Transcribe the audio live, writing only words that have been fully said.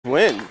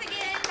Win.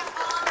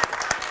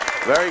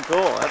 Very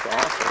cool. That's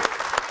awesome.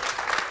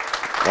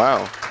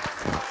 Wow.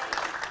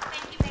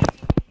 Thank you, Mandy.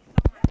 Thank you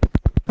so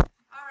much.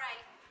 All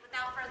right.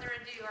 Without further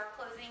ado, our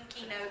closing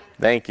keynote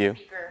Thank you.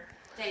 speaker,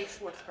 Dave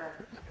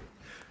Schwartzberg.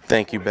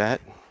 Thank you,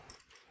 Bat.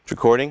 It's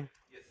recording?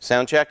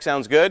 Sound check?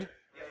 Sounds good?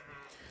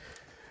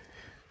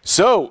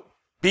 So,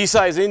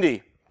 BSides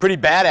Indy. Pretty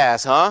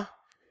badass, huh?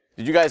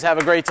 Did you guys have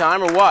a great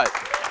time or what?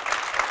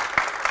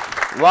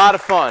 A lot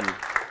of fun.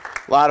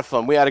 A lot of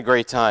fun. We had a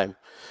great time.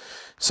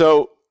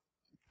 So,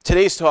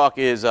 today's talk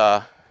is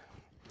kind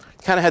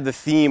of had the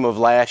theme of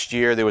last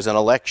year. There was an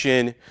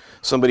election.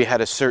 Somebody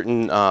had a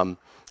certain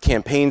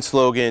campaign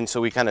slogan, so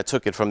we kind of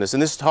took it from this.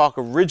 And this talk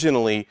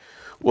originally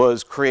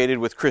was created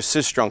with Chris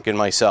Sistrunk and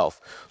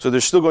myself. So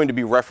there's still going to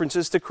be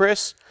references to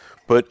Chris,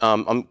 but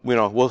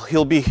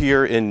he'll be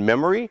here in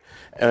memory,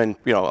 and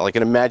like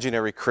an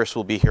imaginary Chris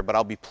will be here, but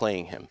I'll be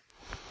playing him.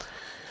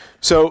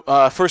 So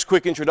first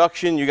quick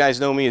introduction. You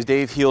guys know me as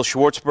Dave Heel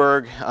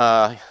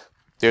Schwartzberg.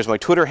 There's my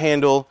Twitter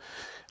handle.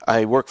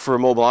 I work for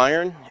Mobile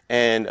Iron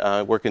and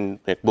work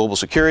in mobile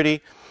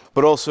security,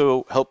 but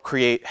also helped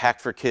create Hack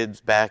for Kids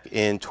back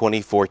in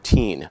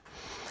 2014.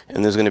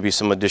 And there's going to be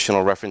some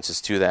additional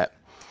references to that.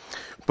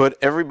 But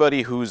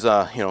everybody who's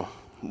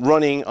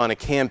running on a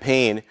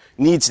campaign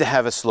needs to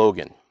have a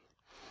slogan.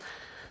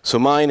 So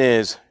mine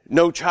is,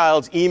 no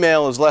child's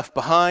email is left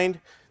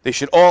behind. They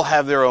should all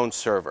have their own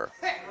server.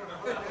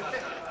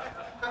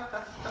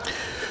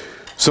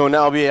 So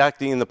now I'll be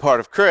acting in the part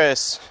of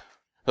Chris.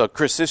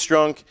 Chris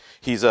Sistrunk.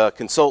 He's a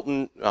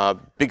consultant,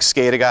 big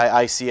SCADA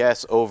guy,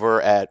 ICS,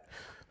 over at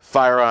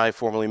FireEye,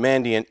 formerly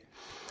Mandiant,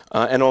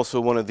 and also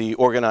one of the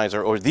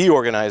organizer for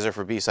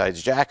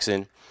BSides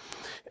Jackson.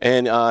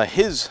 And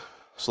his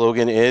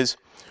slogan is,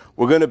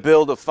 we're going to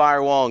build a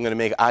firewall. I'm going to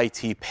make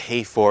IT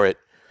pay for it.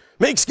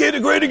 Make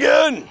SCADA great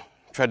again.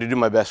 Tried to do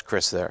my best,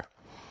 Chris, there.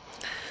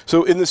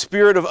 So in the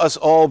spirit of us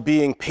all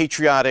being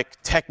patriotic,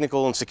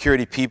 technical, and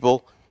security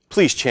people,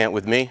 please chant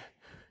with me.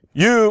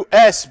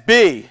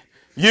 USB,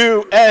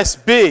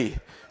 USB,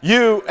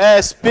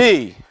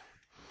 USB.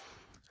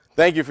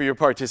 Thank you for your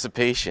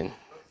participation.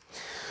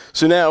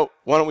 So now,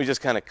 why don't we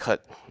just kind of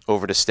cut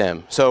over to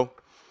STEM. So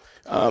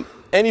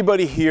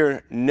anybody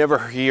here never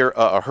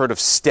heard of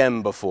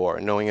STEM before,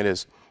 knowing it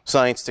as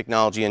science,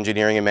 technology,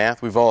 engineering, and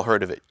math? We've all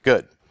heard of it.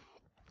 Good.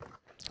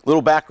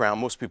 Little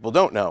background, most people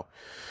don't know.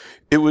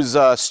 It was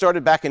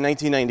started back in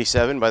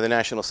 1997 by the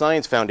National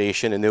Science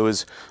Foundation, and there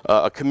was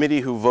a committee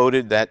who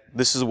voted that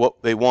this is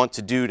what they want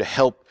to do to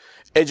help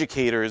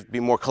educators be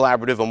more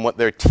collaborative on what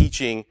they're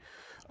teaching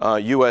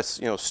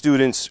U.S.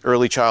 students,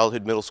 early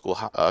childhood, middle school,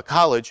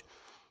 college,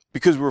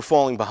 because we were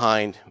falling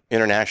behind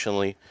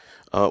internationally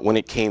when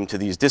it came to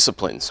these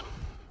disciplines.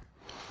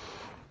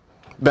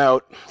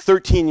 About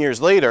 13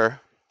 years later,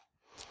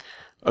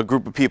 a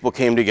group of people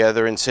came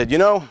together and said,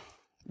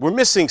 we're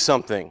missing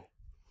something,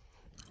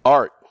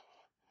 art.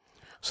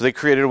 So they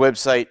created a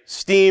website,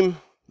 STEAM,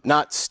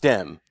 not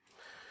STEM.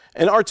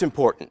 And art's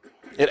important.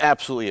 It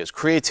absolutely is.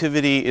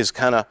 Creativity is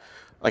kind of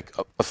like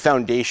a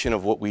foundation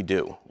of what we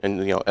do, and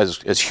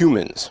as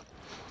humans.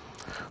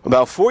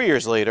 About 4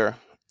 years later,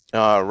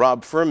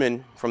 Rob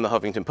Furman from the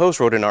Huffington Post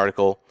wrote an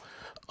article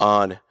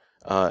on,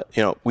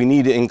 we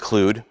need to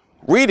include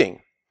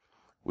reading,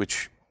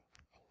 which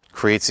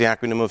creates the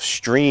acronym of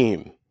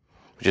STREAM,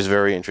 which is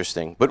very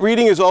interesting. But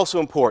reading is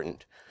also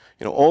important.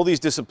 All these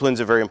disciplines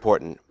are very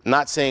important. I'm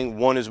not saying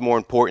one is more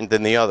important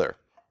than the other,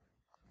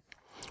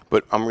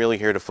 but I'm really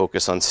here to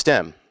focus on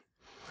STEM.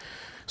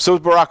 So is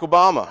Barack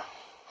Obama.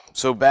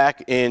 So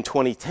back in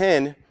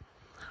 2010,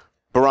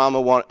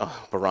 Barack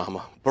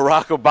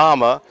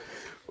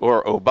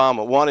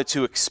Obama wanted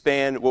to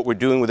expand what we're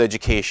doing with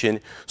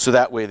education so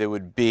that way there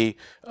would be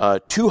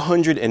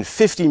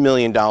 $250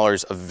 million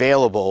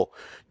available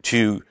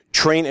to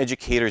train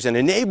educators and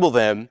enable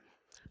them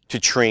to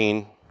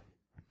train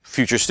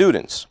future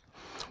students,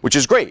 which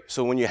is great.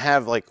 So when you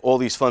have all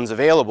these funds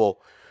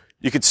available,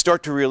 you could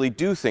start to really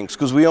do things,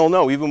 because we all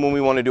know, even when we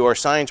want to do our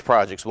science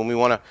projects, when we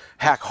want to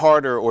hack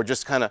harder or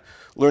just kind of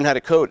learn how to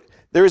code,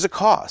 there is a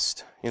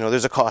cost.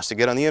 There's a cost to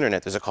get on the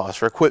internet. There's a cost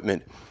for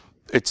equipment.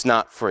 It's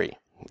not free.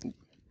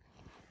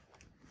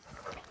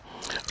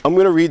 I'm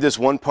going to read this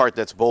one part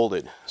that's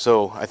bolded.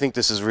 So I think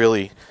this is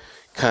really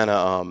kind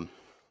of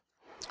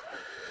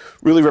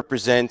really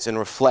represents and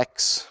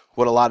reflects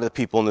what a lot of the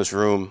people in this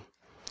room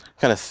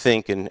kind of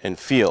think and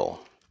feel.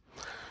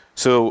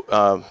 So,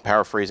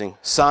 paraphrasing,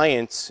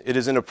 science, it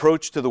is an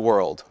approach to the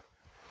world,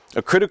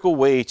 a critical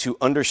way to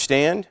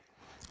understand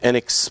and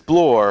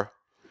explore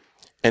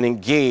and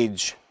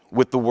engage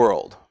with the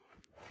world,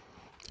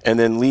 and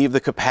then leave the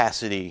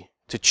capacity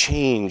to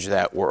change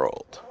that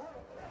world.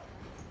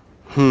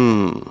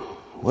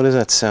 What does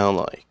that sound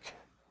like?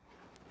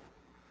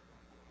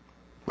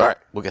 All right,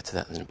 we'll get to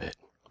that in a bit.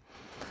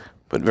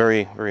 But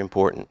very, very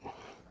important.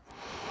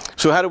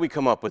 So how do we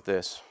come up with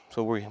this?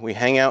 So we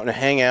hang out,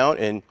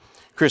 and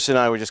Chris and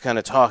I were just kind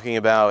of talking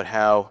about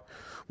how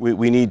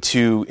we need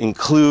to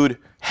include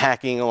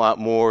hacking a lot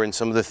more in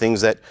some of the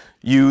things that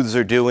youths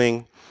are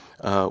doing.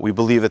 We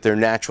believe that they're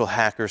natural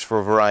hackers for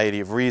a variety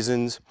of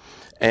reasons.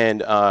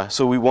 And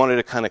so we wanted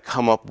to kind of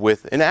come up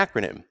with an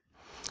acronym.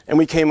 And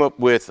we came up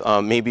with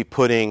maybe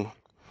putting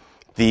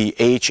the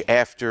H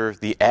after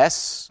the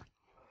S,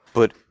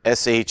 but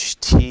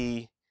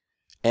SHTM.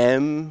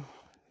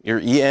 Your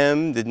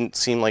EM didn't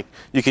seem like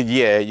you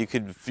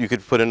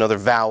could put another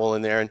vowel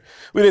in there, and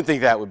we didn't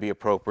think that would be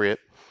appropriate.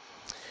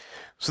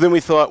 So then we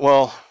thought,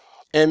 well,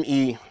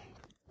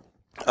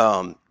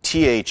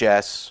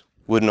 THS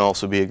wouldn't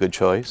also be a good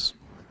choice.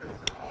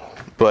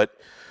 But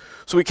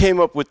so we came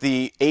up with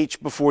the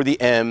H before the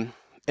M,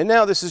 and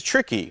now this is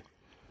tricky.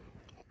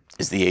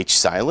 Is the H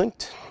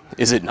silent?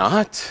 Is it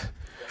not?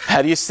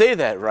 How do you say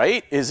that,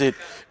 right? Is it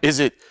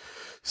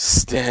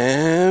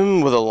STEM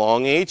with a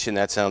long H, and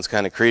that sounds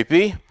kind of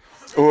creepy?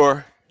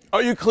 Or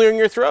are you clearing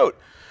your throat?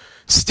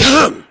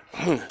 STEM!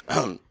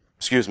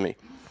 Excuse me.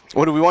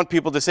 What do we want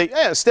people to say?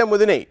 Yeah, STEM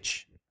with an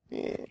H.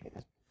 Yeah.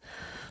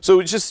 So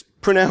we just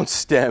pronounce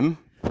STEM,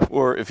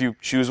 or if you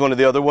choose one of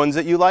the other ones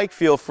that you like,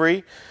 feel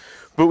free.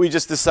 But we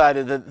just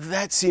decided that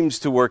that seems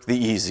to work the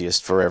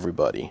easiest for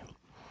everybody.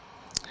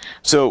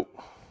 So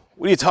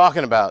what are you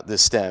talking about,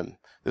 this STEM?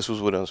 This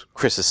was one of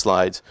Chris's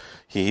slides.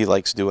 He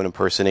likes doing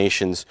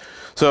impersonations.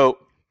 So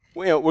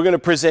we're going to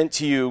present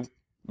to you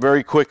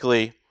very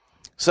quickly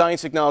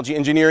science, technology,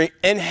 engineering,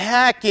 and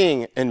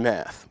hacking and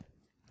math.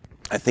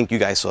 I think you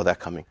guys saw that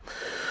coming.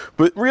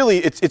 But really,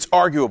 it's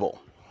arguable.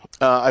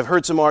 I've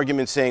heard some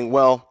arguments saying,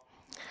 well,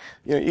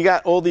 you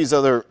got all these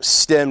other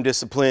STEM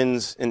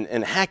disciplines,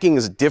 and hacking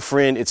is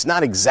different. It's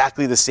not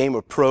exactly the same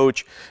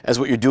approach as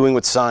what you're doing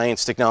with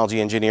science,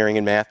 technology, engineering,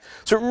 and math.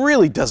 So it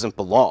really doesn't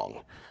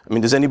belong. I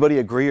mean, does anybody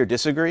agree or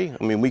disagree?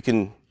 I mean, we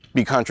can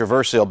be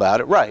controversial about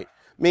it, right?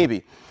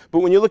 Maybe. But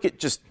when you look at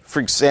just, for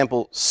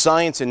example,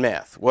 science and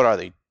math, what are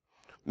they?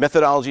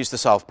 Methodologies to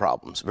solve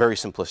problems, very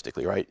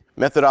simplistically, right?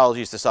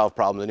 Methodologies to solve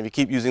problems, and if you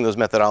keep using those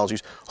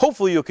methodologies,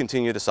 hopefully you'll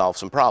continue to solve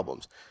some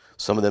problems.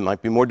 Some of them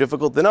might be more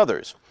difficult than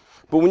others.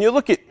 But when you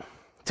look at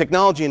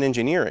technology and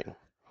engineering,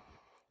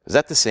 is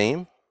that the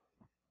same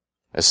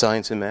as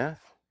science and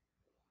math?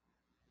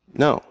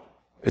 No.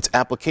 It's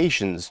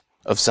applications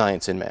of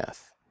science and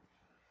math.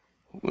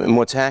 And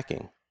what's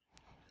hacking?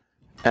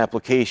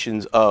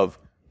 Applications of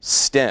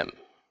STEM.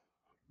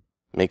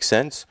 Make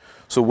sense?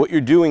 So what you're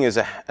doing as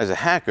a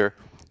hacker,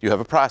 you have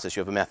a process,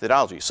 you have a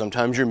methodology.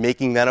 Sometimes you're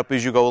making that up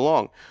as you go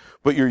along.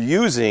 But you're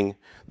using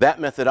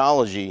that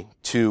methodology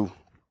to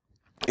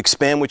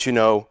expand what you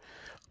know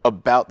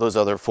about those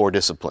other 4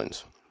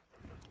 disciplines.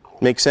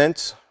 Make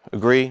sense?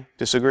 Agree?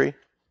 Disagree?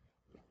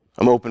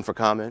 I'm open for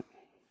comment.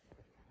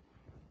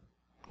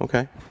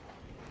 Okay.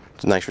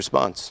 It's a nice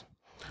response.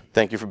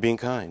 Thank you for being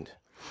kind.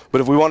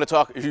 But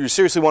if you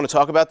seriously want to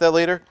talk about that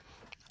later,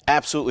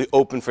 absolutely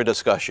open for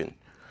discussion.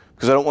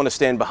 Because I don't want to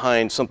stand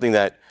behind something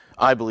that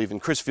I believe, and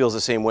Chris feels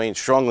the same way and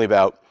strongly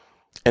about,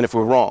 and if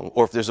we're wrong,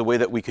 or if there's a way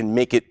that we can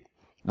make it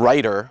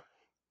righter,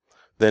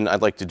 then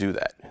I'd like to do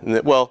that.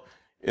 Well,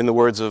 in the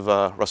words of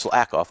Russell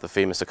Ackoff, the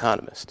famous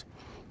economist,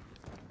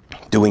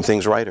 doing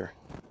things righter.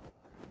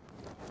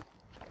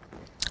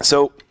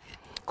 So,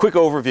 quick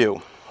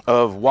overview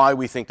of why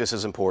we think this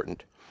is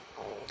important.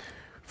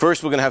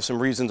 First, we're going to have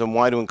some reasons on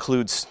why to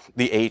include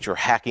the H, or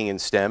hacking, in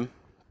STEM.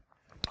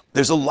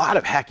 There's a lot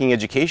of hacking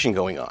education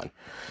going on.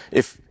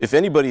 If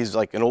anybody's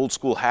like an old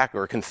school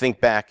hacker, can think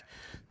back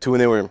to when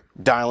they were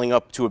dialing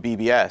up to a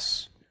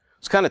BBS,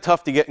 it's kind of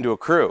tough to get into a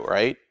crew,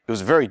 right? It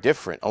was very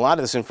different. A lot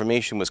of this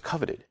information was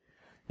coveted.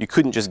 You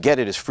couldn't just get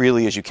it as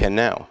freely as you can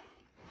now.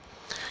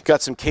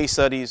 Got some case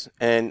studies,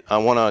 and I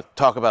want to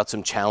talk about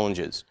some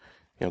challenges,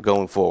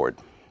 going forward.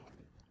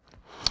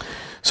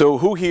 So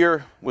who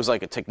here was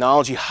like a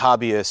technology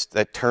hobbyist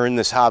that turned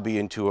this hobby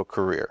into a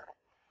career?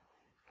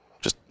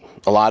 Just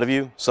a lot of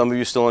you? Some of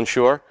you still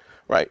unsure?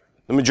 Right.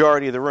 The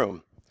majority of the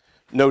room.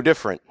 No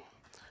different.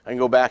 I can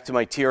go back to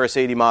my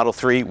TRS-80 Model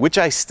 3, which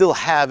I still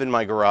have in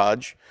my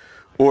garage,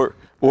 or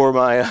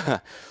my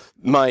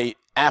my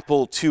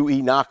Apple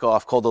IIe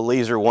knockoff called the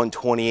Laser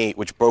 128,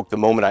 which broke the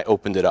moment I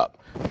opened it up.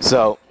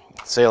 So,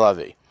 c'est la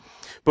vie.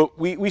 But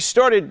we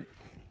started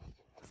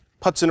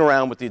putzing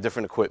around with the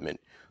different equipment.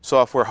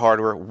 Software,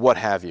 hardware, what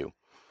have you.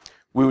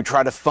 We would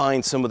try to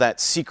find some of that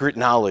secret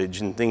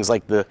knowledge and things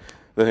like the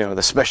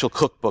special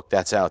cookbook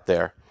that's out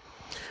there.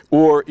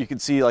 Or you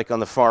could see, like on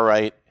the far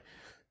right,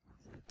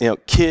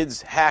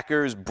 kids,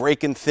 hackers,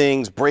 breaking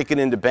things, breaking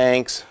into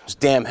banks, those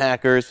damn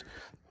hackers.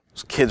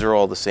 Those kids are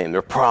all the same. They're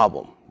a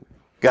problem.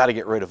 Got to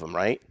get rid of them,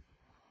 right?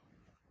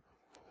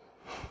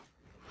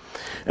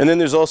 And then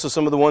there's also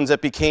some of the ones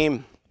that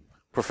became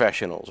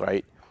professionals,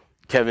 right?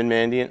 Kevin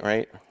Mandiant,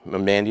 right?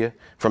 From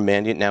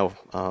Mandiant, now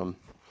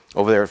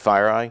over there at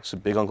FireEye, so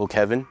big Uncle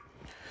Kevin.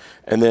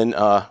 And then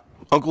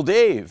Uncle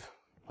Dave.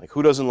 Like,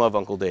 who doesn't love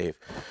Uncle Dave?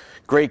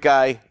 Great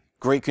guy,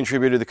 great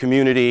contributor to the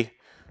community,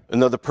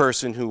 another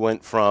person who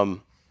went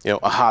from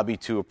a hobby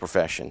to a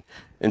profession,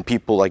 and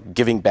people like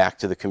giving back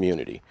to the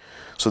community.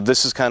 So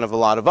this is kind of a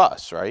lot of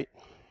us, right?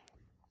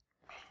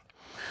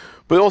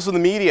 But also the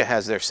media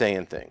has their say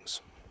in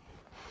things.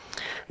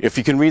 If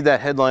you can read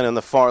that headline on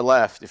the far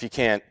left, if you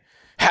can't,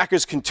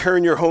 Hackers can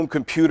turn your home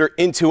computer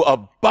into a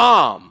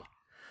bomb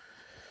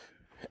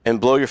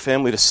and blow your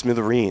family to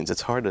smithereens.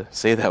 It's hard to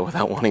say that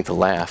without wanting to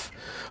laugh.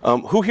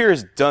 Who here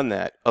has done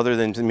that other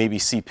than maybe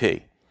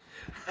CP?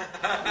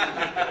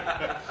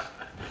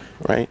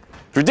 Right?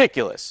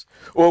 Ridiculous.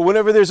 Or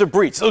whenever there's a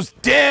breach, those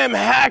damn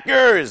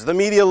hackers! The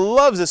media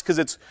loves this because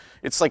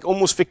it's like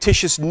almost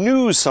fictitious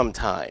news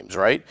sometimes,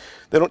 right?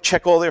 They don't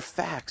check all their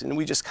facts, and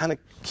we just kind of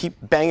keep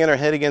banging our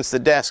head against the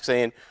desk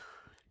saying,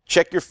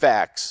 check your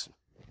facts,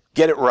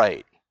 get it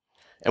right.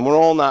 And we're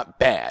all not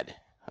bad.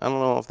 I don't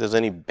know if there's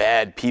any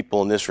bad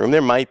people in this room.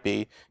 There might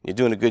be. You're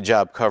doing a good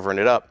job covering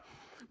it up.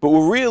 But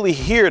we're really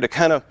here to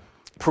kind of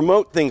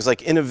promote things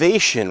like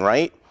innovation,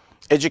 right?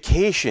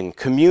 Education,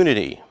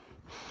 community.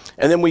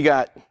 And then we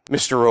got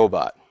Mr.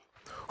 Robot.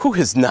 Who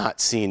has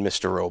not seen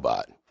Mr.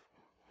 Robot?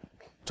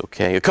 It's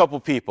okay, a couple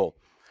people.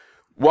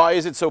 Why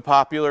is it so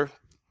popular?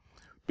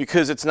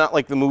 Because it's not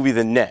like the movie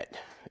The Net.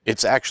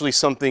 It's actually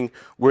something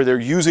where they're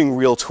using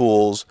real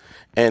tools,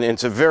 and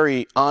it's a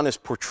very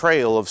honest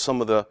portrayal of some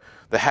of the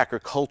hacker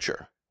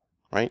culture,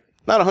 right?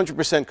 Not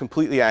 100%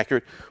 completely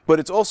accurate, but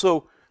it's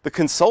also the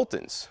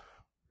consultants,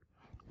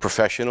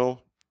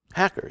 professional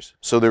hackers.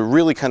 So they're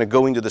really kind of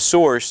going to the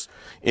source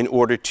in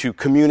order to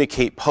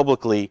communicate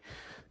publicly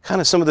kind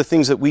of some of the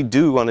things that we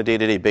do on a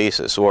day-to-day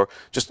basis or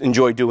just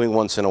enjoy doing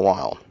once in a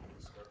while.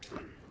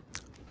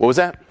 What was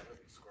that?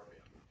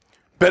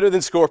 Better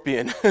than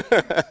Scorpion. You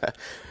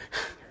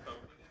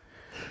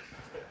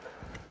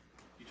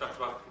talked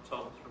about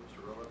consultants from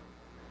Mr.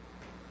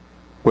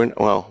 Robot.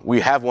 Well, we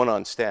have one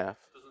on staff.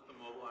 Doesn't the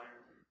mobile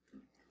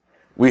iron?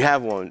 We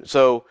have one.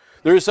 So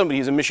there is somebody,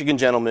 he's a Michigan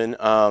gentleman,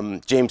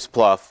 James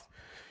Pluff.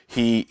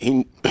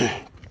 He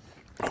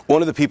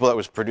one of the people that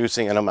was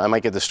producing, and I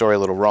might get the story a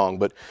little wrong,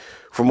 but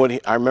from what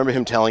I remember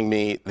him telling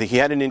me, that he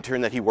had an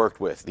intern that he worked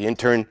with. The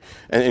intern,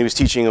 and he was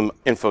teaching him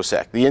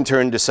InfoSec. The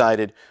intern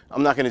decided,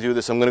 I'm not going to do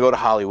this. I'm going to go to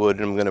Hollywood,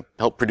 and I'm going to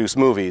help produce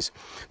movies.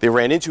 They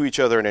ran into each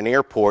other in an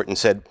airport and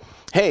said,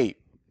 hey,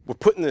 we're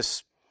putting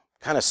this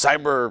kind of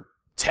cyber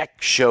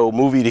tech show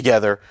movie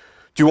together.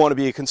 Do you want to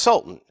be a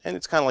consultant? And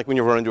it's kind of like when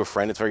you run into a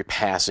friend, it's very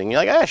passing.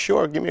 You're like, ah,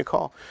 sure, give me a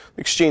call.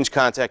 We exchange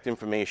contact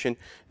information.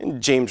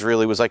 And James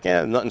really was like,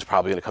 yeah, nothing's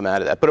probably going to come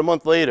out of that. But a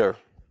month later,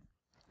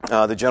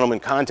 the gentleman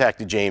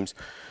contacted James,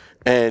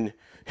 and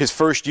his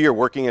first year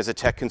working as a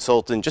tech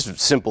consultant, just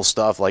simple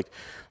stuff like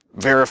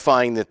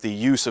verifying that the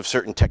use of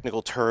certain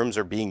technical terms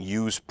are being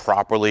used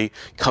properly,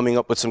 coming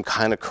up with some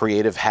kind of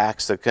creative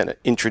hacks that kind of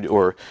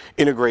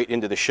integrate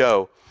into the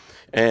show.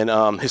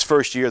 And his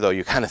first year, though,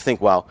 you kind of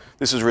think, wow,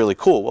 this is really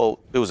cool. Well,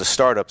 it was a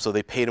startup, so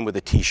they paid him with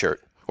a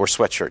T-shirt or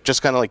sweatshirt,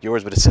 just kind of like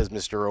yours, but it says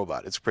Mr.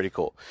 Robot. It's pretty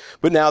cool.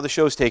 But now the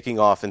show's taking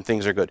off and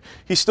things are good.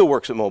 He still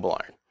works at Mobile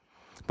Iron.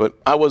 But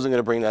I wasn't going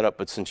to bring that up,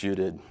 but since you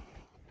did,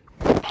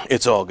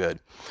 it's all good.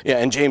 Yeah,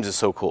 and James is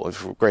so cool.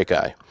 He's a great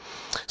guy.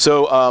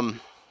 So,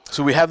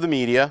 so we have the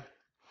media,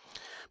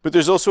 but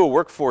there's also a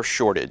workforce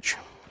shortage,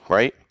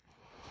 right?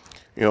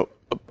 You know,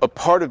 a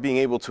part of being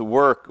able to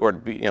work or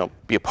be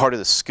a part of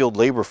the skilled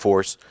labor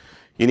force,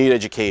 you need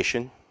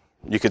education.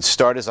 You could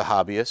start as a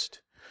hobbyist.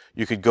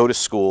 You could go to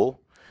school.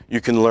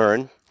 You can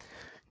learn.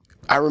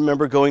 I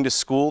remember going to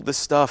school. This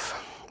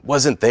stuff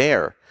wasn't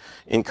there.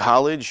 In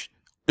college,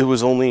 it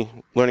was only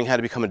learning how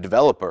to become a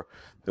developer.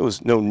 There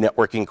was no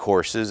networking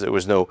courses. There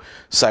was no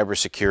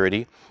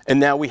cybersecurity.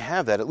 And now we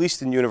have that, at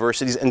least in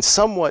universities and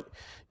somewhat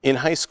in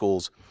high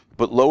schools.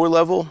 But lower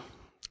level,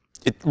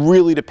 it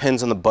really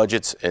depends on the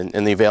budgets and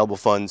the available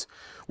funds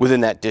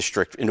within that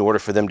district in order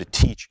for them to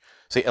teach,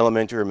 say,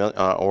 elementary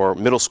or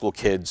middle school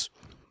kids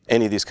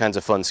any of these kinds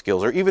of fun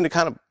skills, or even to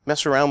kind of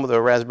mess around with a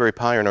Raspberry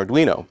Pi or an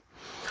Arduino.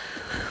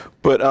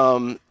 But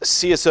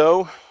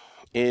CSO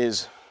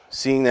is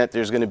seeing that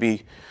there's going to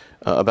be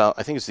about,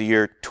 I think it's the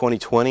year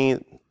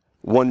 2020,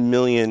 1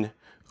 million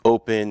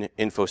open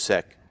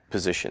InfoSec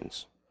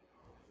positions.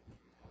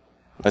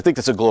 I think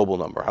that's a global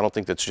number. I don't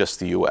think that's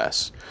just the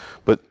US.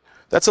 But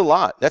that's a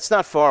lot. That's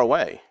not far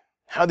away.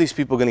 How are these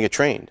people going to get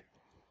trained?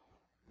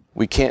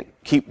 We can't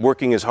keep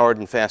working as hard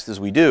and fast as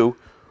we do.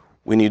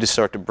 We need to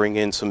start to bring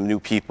in some new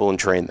people and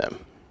train them.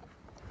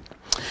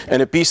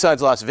 And at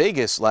BSides Las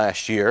Vegas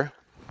last year,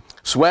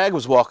 Swag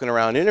was walking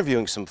around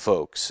interviewing some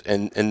folks,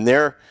 and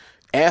they're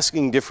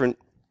asking different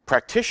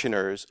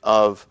practitioners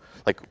of,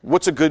 like,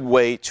 what's a good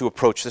way to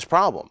approach this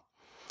problem?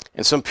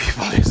 And some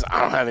people just,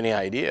 I don't have any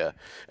idea.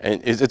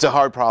 And it's a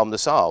hard problem to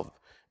solve.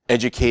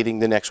 Educating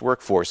the next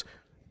workforce,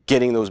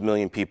 getting those 1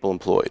 million people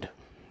employed.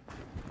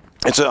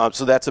 And so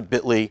that's a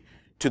bit.ly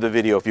to the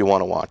video if you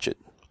want to watch it.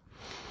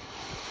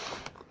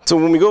 So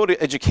when we go to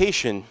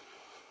education,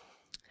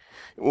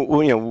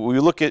 we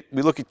look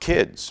at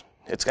kids.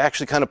 It's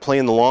actually kind of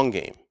playing the long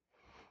game.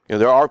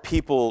 There are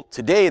people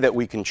today that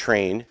we can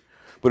train,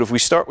 but if we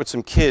start with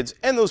some kids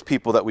and those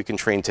people that we can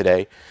train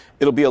today,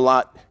 it'll be a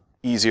lot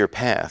easier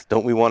path.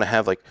 Don't we want to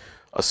have like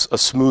a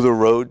smoother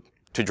road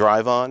to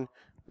drive on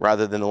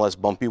rather than the less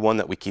bumpy one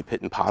that we keep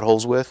hitting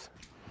potholes with?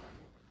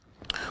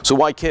 So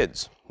why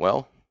kids?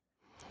 Well,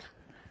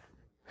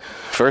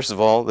 first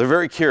of all, they're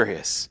very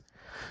curious.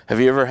 Have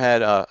you ever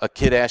had a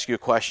kid ask you a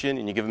question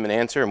and you give them an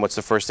answer, and what's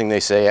the first thing they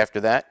say after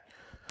that?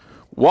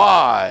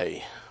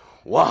 Why?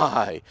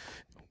 Why?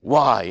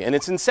 Why? And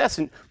it's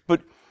incessant,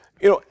 but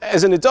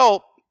as an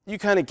adult, you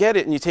kind of get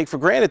it and you take for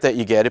granted that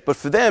you get it, but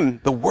for them,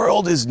 the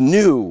world is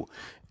new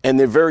and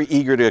they're very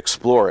eager to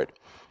explore it.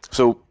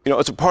 So,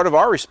 it's a part of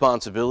our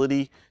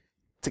responsibility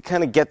to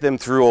kind of get them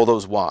through all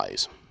those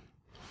whys.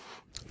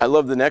 I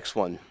love the next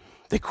one.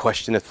 They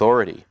question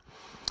authority.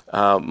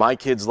 My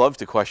kids love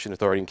to question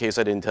authority. In case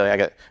I didn't tell you,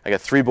 I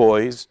got 3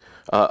 boys,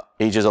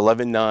 ages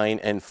 11, 9,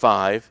 and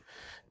 5.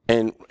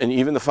 And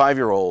even the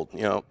 5-year-old,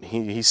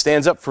 he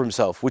stands up for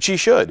himself, which he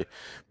should.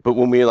 But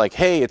when we're like,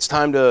 hey, it's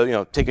time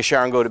to, take a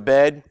shower and go to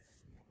bed,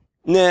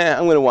 nah,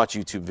 I'm going to watch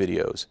YouTube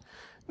videos.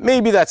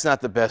 Maybe that's not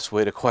the best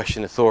way to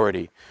question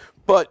authority.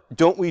 But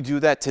don't we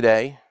do that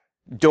today?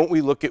 Don't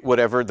we look at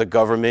whatever the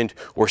government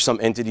or some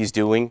entity's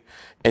doing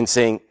and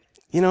saying,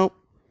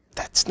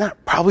 that's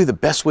not probably the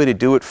best way to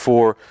do it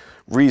for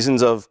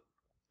reasons of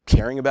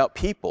caring about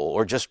people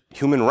or just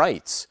human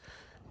rights.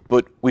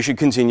 But we should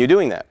continue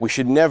doing that. We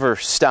should never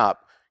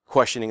stop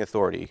questioning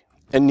authority,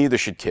 and neither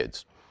should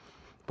kids.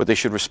 But they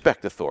should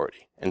respect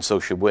authority, and so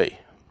should we.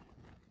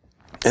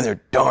 And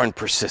they're darn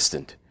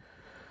persistent.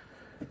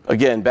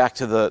 Again, back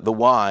to the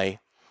why,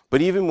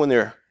 but even when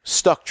they're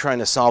stuck trying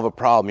to solve a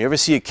problem, you ever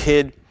see a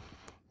kid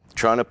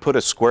trying to put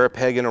a square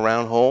peg in a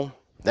round hole?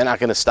 They're not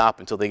going to stop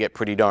until they get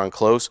pretty darn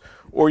close,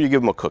 or you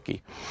give them a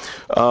cookie.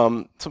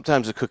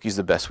 Sometimes a cookie's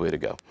the best way to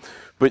go.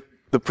 But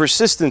the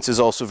persistence is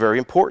also very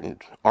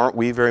important. Aren't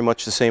we very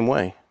much the same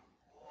way?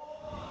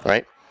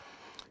 Right?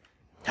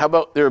 How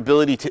about their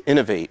ability to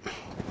innovate?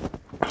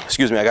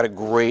 Excuse me, I got a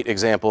great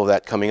example of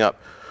that coming up.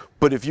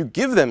 But if you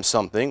give them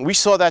something, we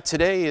saw that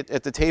today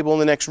at the table in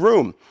the next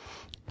room.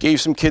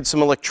 Gave some kids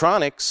some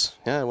electronics.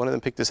 Yeah, one of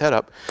them picked his head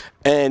up.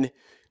 And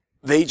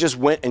they just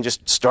went and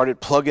just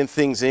started plugging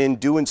things in,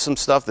 doing some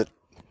stuff that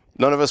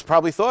none of us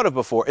probably thought of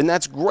before. And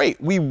that's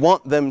great. We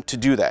want them to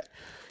do that.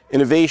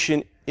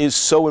 Innovation is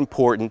so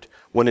important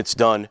when it's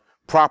done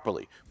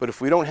properly. But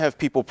if we don't have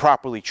people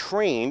properly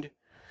trained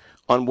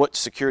on what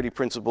security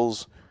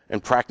principles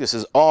and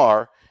practices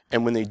are,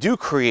 and when they do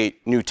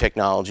create new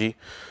technology,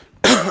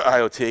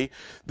 IoT,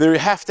 they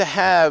have to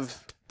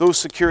have those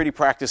security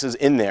practices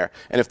in there.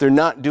 And if they're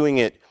not doing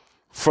it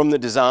from the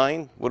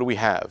design, what do we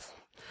have?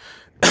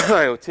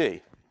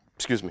 IoT,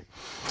 excuse me.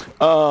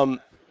 And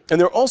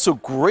they're also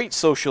great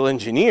social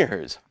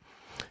engineers.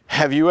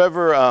 Have you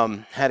ever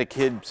had a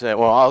kid say,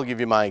 well, I'll give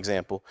you my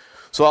example.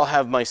 So I'll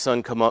have my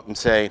son come up and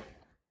say,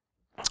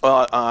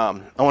 well, I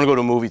want to go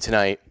to a movie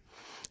tonight,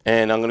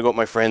 and I'm going to go with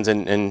my friends,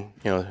 and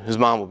his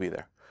mom will be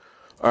there.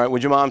 All right,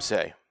 what'd your mom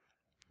say?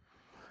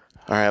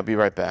 All right, I'll be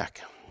right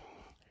back.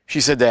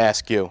 She said to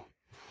ask you.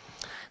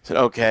 I said,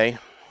 okay.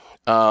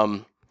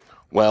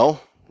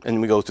 Well, and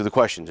we go through the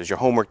questions. Is your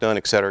homework done,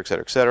 et cetera, et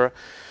cetera, et cetera.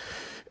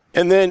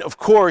 And then, of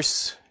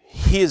course,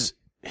 his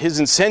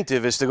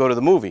incentive is to go to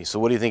the movie. So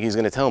what do you think he's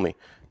going to tell me?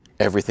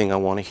 Everything I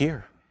want to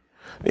hear.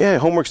 Yeah,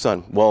 homework's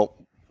done. Well,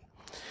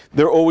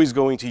 they're always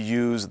going to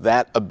use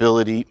that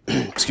ability,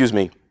 excuse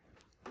me,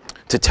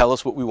 to tell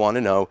us what we want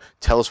to know,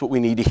 tell us what we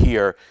need to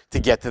hear to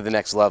get to the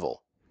next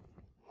level.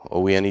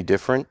 Are we any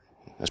different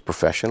as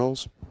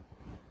professionals?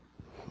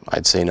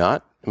 I'd say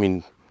not. I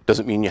mean,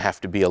 doesn't mean you have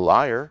to be a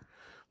liar,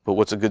 but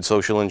what's a good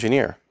social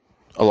engineer?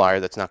 A liar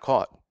that's not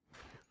caught.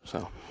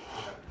 So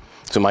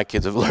my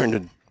kids have learned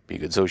to be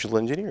good social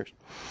engineers.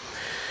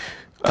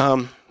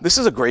 This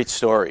is a great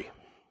story.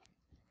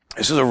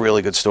 This is a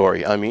really good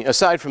story. I mean,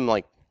 aside from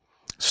like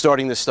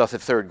starting this stuff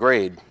at 3rd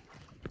grade,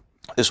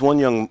 this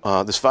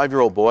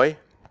 5-year-old boy,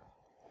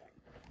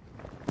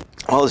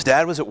 while his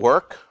dad was at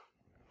work,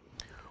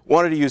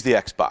 wanted to use the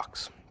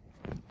Xbox.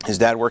 His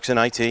dad works in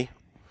IT, so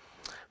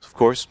of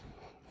course,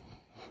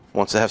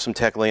 wants to have some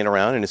tech laying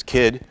around, and his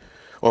kid,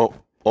 well,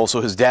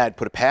 also his dad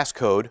put a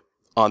passcode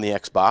on the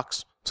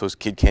Xbox, so his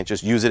kid can't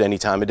just use it any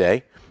time of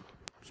day.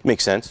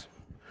 Makes sense.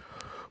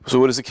 So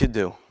what does the kid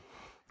do?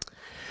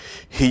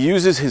 He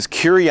uses his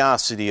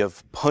curiosity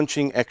of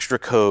punching extra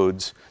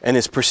codes and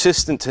is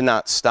persistent to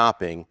not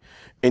stopping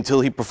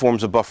until he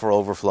performs a buffer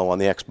overflow on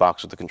the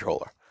Xbox with the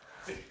controller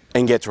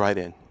and gets right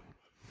in.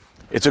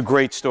 It's a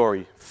great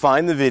story.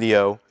 Find the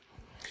video,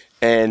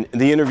 and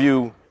the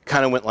interview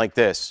kind of went like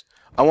this.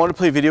 I wanted to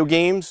play video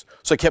games,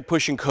 so I kept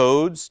pushing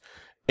codes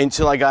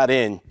until I got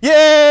in.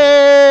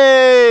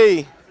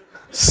 Yay!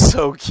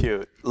 So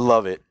cute.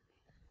 Love it.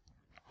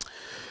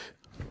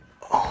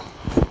 Oh.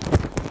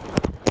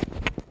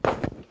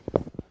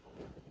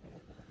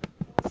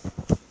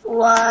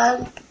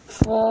 1,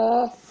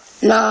 4,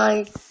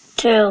 9,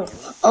 2.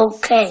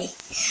 Okay.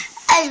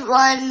 And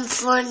 1,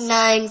 4,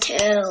 9, 2.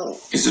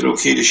 Is it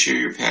okay to share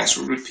your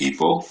password with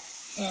people?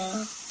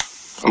 Yeah.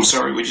 I'm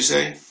sorry, what'd you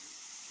say?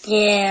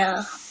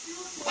 Yeah.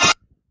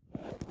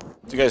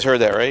 You guys heard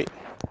that, right?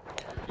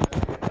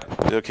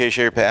 Is it okay to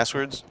share your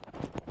passwords?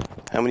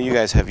 How many of you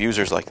guys have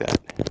users like that?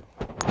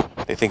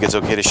 They think it's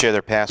okay to share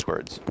their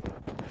passwords.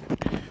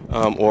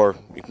 Or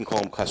you can call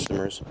them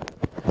customers.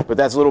 But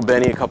that's little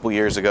Benny a couple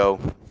years ago.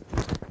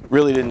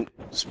 Really didn't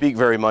speak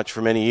very much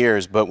for many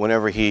years, but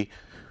whenever he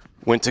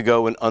went to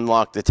go and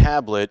unlock the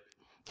tablet,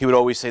 he would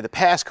always say the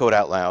passcode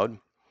out loud.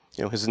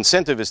 You know, his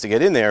incentive is to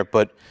get in there,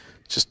 but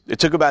it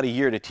took about a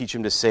year to teach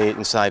him to say it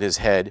inside his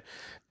head.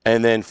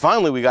 And then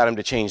finally we got him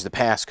to change the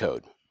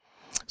passcode.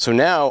 So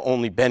now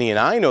only Benny and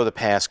I know the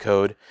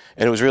passcode,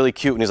 and it was really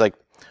cute. And he's like,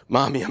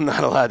 "Mommy, I'm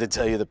not allowed to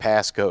tell you the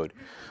passcode."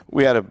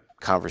 We had a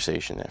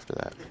conversation after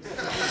that.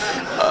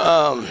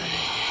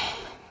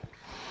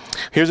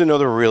 Here's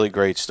another really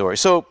great story.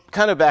 So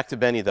kind of back to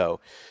Benny, though.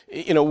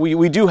 You know,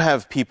 we do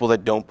have people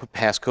that don't put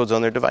passcodes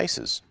on their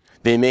devices.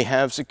 They may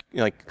have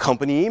like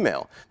company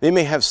email. They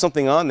may have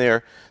something on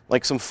there,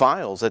 like some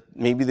files that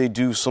maybe they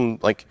do some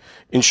like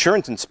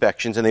insurance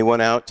inspections, and they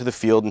went out to the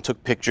field and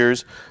took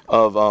pictures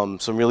of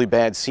some really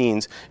bad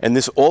scenes, and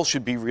this all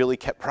should be really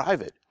kept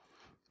private.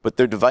 But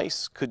their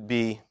device could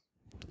be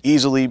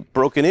easily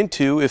broken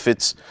into if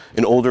it's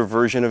an older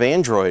version of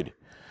Android.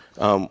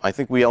 I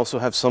think we also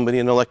have somebody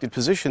in an elected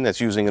position that's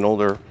using an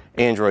older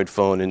Android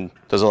phone and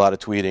does a lot of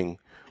tweeting,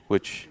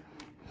 which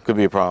could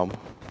be a problem.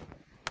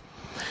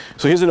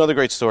 So here's another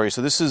great story.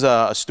 So this is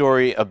a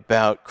story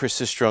about Chris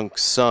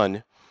Sistrunk's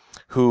son,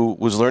 who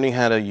was learning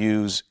how to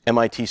use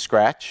MIT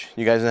Scratch.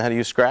 You guys know how to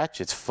use Scratch?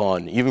 It's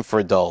fun, even for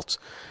adults.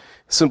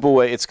 Simple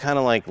way, it's kind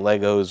of like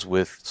Legos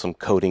with some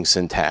coding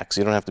syntax.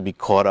 You don't have to be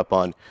caught up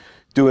on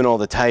doing all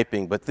the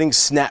typing, but things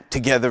snap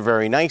together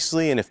very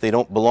nicely, and if they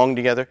don't belong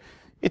together,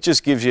 it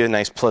just gives you a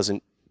nice,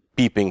 pleasant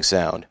beeping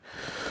sound.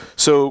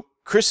 So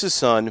Chris's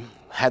son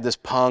had this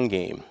Pong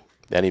game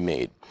that he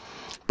made.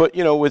 But,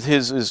 you know, with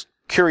his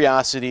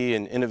curiosity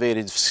and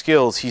innovative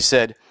skills, he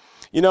said,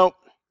 you know,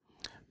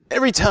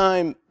 every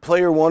time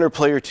player 1 or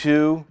player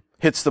 2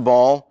 hits the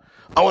ball,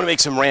 I want to make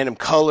some random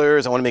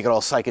colors. I want to make it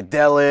all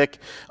psychedelic.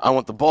 I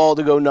want the ball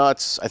to go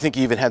nuts. I think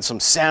he even had some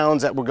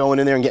sounds that were going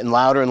in there and getting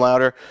louder and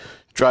louder,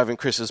 driving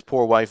Chris's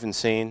poor wife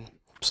insane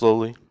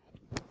slowly.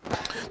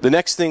 The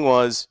next thing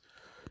was,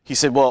 he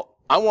said, well,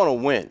 I want to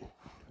win,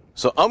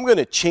 so I'm going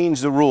to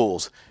change the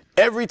rules.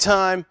 Every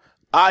time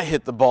I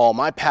hit the ball,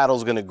 my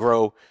paddle's going to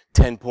grow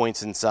 10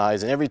 points in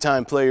size, and every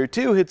time player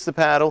 2 hits the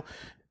paddle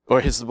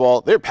or hits the ball,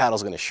 their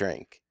paddle's going to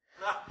shrink,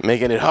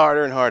 making it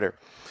harder and harder.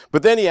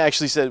 But then he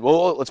actually said,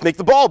 well, let's make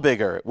the ball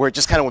bigger, where it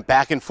just kind of went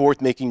back and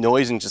forth making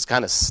noise and just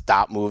kind of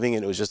stopped moving,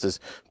 and it was just this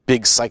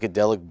big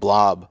psychedelic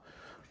blob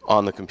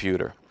on the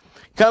computer.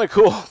 Kind of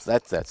cool.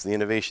 That's the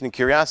innovation and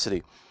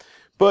curiosity.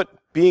 But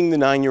being the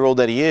 9-year-old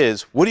that he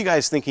is, what do you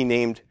guys think he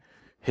named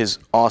his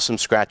awesome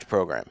Scratch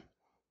program?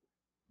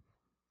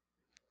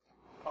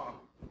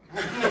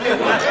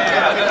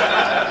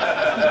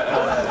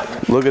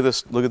 Look at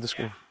this. Look at the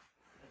screen.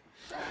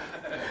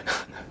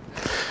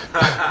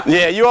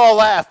 Yeah, you all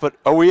laugh, but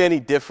are we any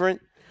different?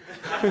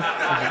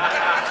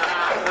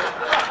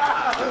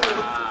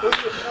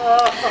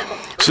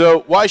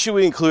 So why should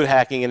we include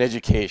hacking in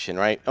education,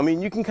 right? I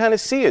mean, you can kind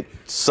of see it.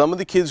 Some of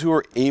the kids who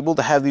are able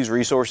to have these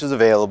resources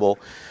available,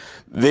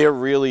 they're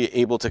really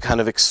able to kind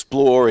of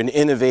explore and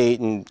innovate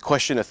and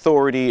question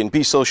authority and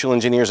be social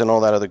engineers and all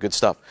that other good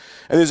stuff.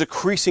 And there's a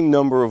increasing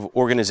number of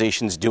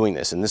organizations doing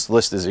this, and this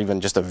list is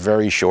even just a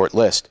very short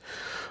list.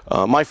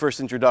 My first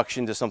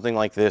introduction to something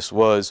like this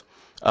was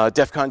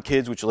DEF CON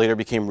Kids, which later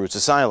became Roots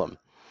Asylum,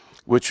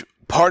 which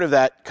part of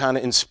that kind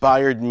of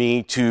inspired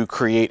me to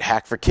create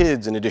Hack for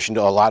Kids, in addition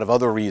to a lot of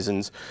other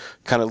reasons,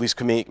 kind of at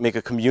least make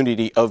a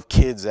community of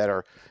kids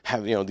that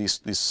have these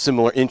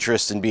similar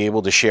interests and be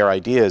able to share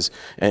ideas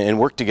and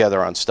work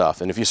together on stuff.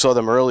 And if you saw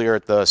them earlier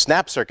at the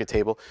Snap Circuit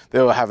table, they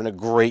were having a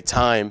great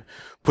time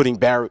putting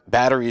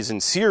batteries in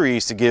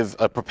series to give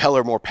a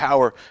propeller more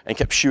power and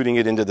kept shooting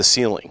it into the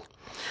ceiling.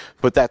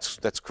 But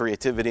that's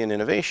creativity and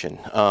innovation.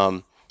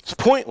 It's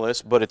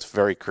pointless, but it's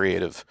very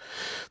creative.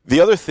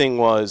 The other thing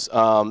was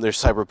there's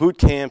cyber boot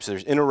camps,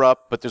 there's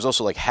Interrupt, but there's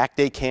also like Hack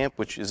Day Camp,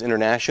 which is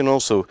international.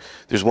 So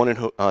there's one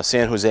in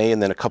San Jose and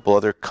then a couple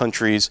other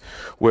countries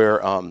where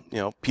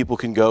people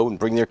can go and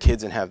bring their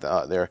kids and have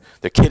their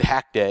Kid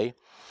Hack Day.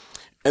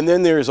 And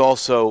then there's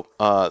also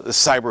the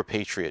Cyber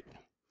Patriot.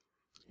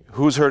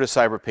 Who's heard of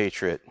Cyber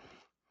Patriot?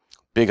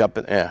 Big up,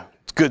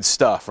 it's good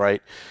stuff,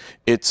 right?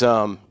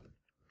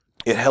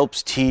 It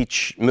helps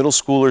teach middle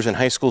schoolers and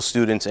high school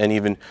students and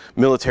even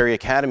military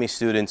academy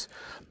students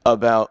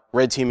about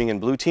red teaming and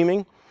blue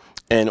teaming,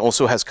 and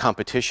also has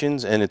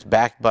competitions, and it's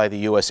backed by the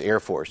U.S. Air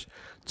Force.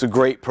 It's a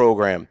great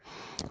program.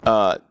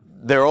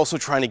 They're also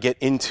trying to get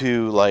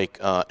into like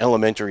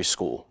elementary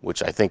school,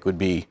 which I think would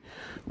be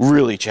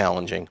really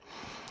challenging.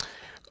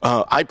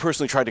 I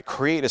personally tried to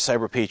create a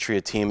Cyber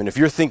Patriot team, and if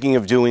you're thinking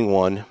of doing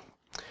one,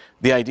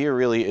 the idea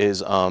really is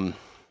to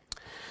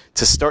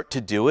start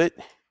to do it,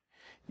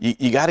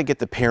 you got to get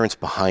the parents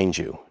behind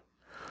you.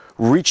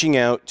 Reaching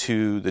out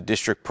to the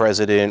district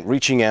president,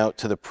 reaching out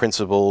to the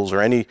principals,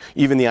 or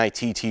even the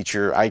IT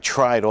teacher. I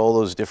tried all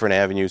those different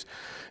avenues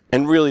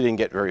and really didn't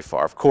get very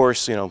far. Of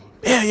course,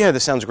 yeah,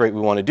 this sounds great, we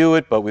want to do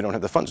it, but we don't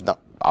have the funds. No,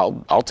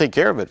 I'll take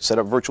care of it. Set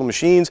up virtual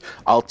machines,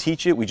 I'll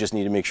teach it. We just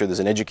need to make sure there's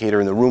an educator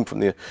in the room from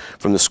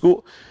the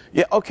school.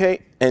 Yeah,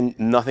 okay, and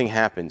nothing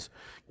happens.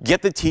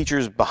 Get the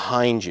teachers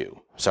behind you.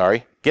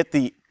 Get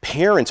the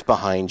parents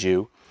behind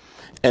you,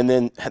 and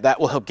then that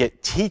will help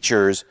get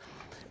teachers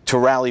to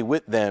rally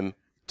with them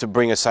to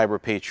bring a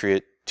cyber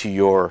patriot to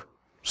your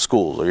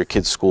school or your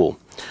kid's school.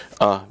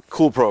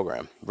 Cool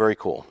program, very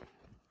cool.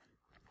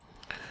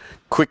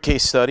 Quick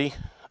case study.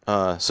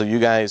 So you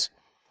guys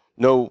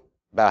know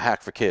about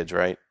Hack for Kids,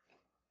 right?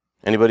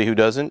 Anybody who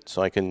doesn't?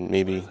 So I can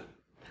maybe,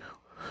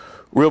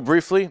 real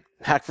briefly,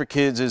 Hack for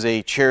Kids is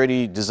a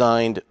charity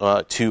designed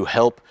to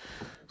help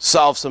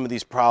solve some of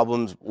these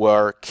problems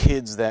where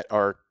kids that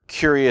are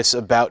curious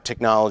about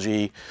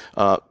technology,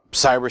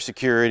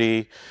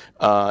 cybersecurity,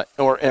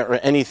 or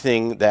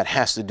anything that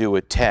has to do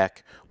with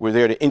tech. We're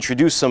there to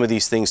introduce some of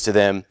these things to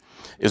them,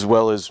 as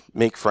well as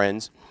make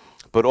friends,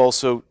 but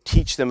also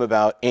teach them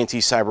about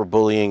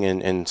anti-cyberbullying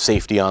and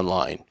safety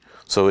online.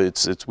 So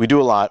we do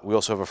a lot. We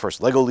also have our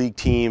first Lego League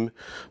team.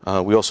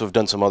 We also have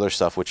done some other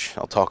stuff, which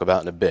I'll talk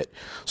about in a bit.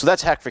 So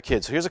that's Hack for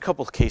Kids. So here's a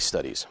couple of case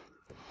studies.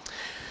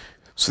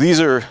 So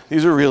these are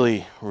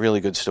really, really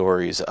good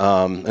stories.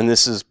 And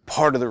this is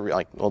part of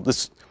the,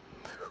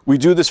 we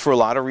do this for a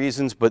lot of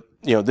reasons, but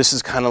this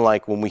is kind of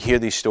like when we hear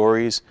these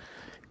stories,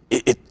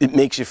 it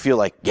makes you feel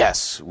like,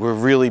 yes, we're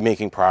really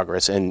making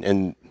progress.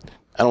 And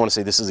I don't want to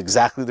say this is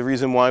exactly the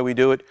reason why we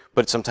do it,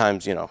 but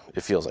sometimes,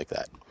 it feels like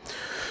that.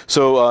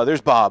 So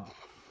there's Bob.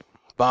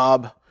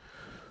 Bob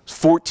was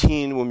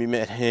 14 when we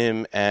met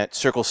him at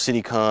Circle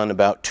City Con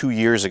about 2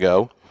 years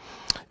ago.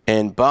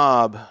 And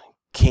Bob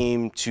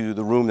came to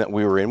the room that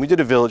we were in. We did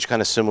a village kind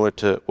of similar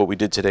to what we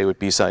did today with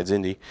BSides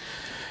Indy.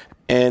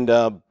 And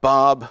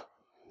Bob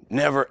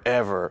never,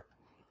 ever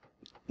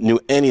knew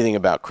anything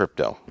about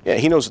crypto. Yeah,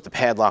 he knows what the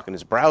padlock in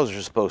his browser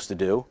is supposed to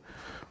do,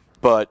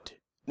 but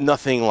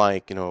nothing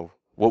like,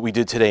 what we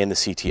did today in the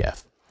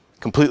CTF.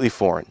 Completely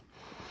foreign.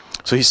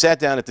 So he sat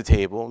down at the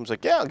table and was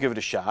like, yeah, I'll give it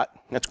a shot.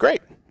 That's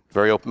great.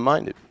 Very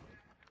open-minded.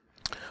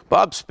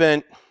 Bob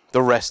spent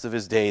the rest of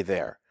his day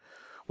there.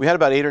 We had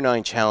about 8 or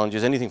 9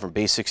 challenges, anything from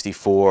base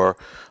 64,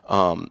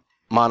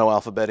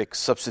 monoalphabetic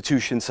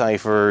substitution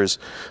ciphers,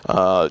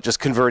 just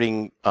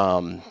converting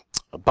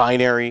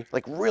binary,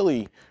 like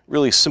really,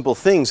 really simple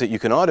things that you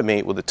can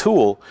automate with a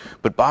tool,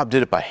 but Bob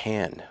did it by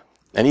hand.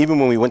 And even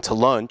when we went to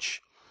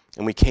lunch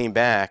and we came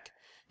back,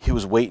 he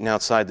was waiting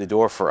outside the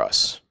door for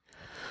us.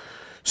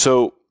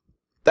 So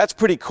that's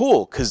pretty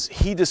cool because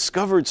he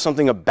discovered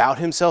something about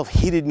himself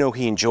he didn't know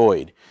he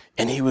enjoyed,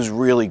 and he was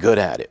really good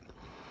at it.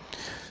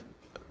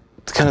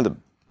 Kind of the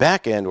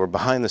back end or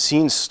behind the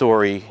scenes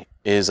story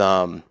is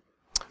I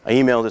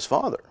emailed his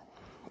father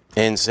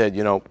and said,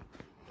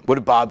 what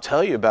did Bob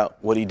tell you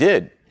about what he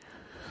did?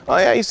 Oh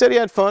yeah, he said he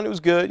had fun, it was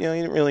good. He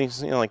didn't really,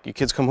 like your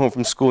kids come home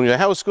from school and you're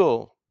like, how was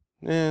school?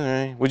 Yeah, all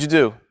right. What'd you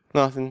do?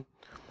 Nothing.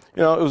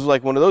 It was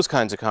like one of those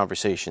kinds of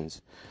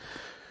conversations.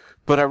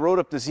 But I wrote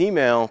up this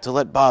email to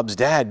let Bob's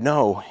dad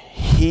know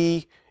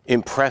he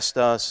impressed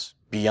us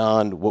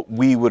beyond what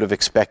we would have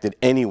expected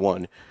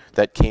anyone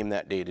that came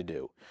that day to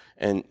do.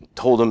 And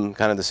told him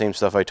kind of the same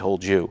stuff I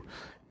told you.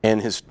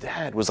 And his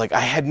dad was like, I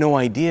had no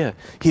idea.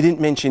 He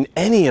didn't mention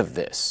any of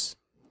this.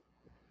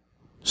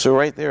 So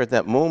right there at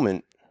that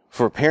moment,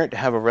 for a parent to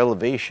have a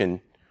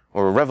revelation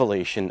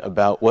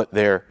about what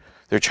their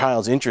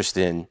child's interest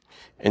in,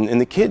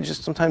 and the kid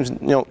just sometimes,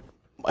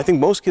 I think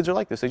most kids are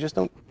like this. They just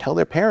don't tell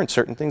their parents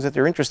certain things that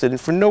they're interested in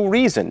for no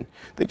reason.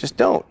 They just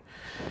don't.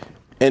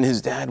 And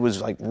his dad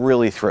was like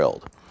really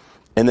thrilled.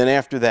 And then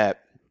after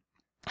that,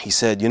 he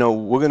said,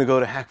 we're going to go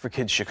to Hack for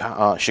Kids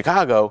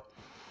Chicago.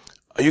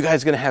 Are you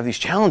guys going to have these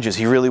challenges?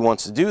 He really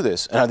wants to do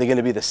this. And are they going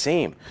to be the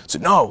same? I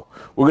said, no,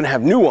 we're going to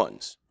have new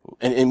ones.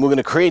 And we're going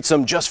to create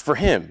some just for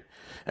him.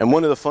 And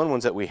one of the fun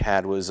ones that we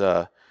had was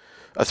a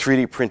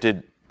 3D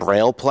printed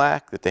Braille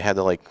plaque that they had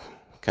to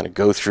kind of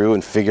go through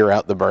and figure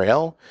out the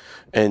Braille.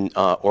 And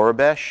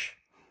Aurebesh,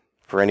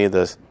 for any of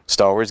the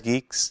Star Wars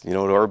geeks, you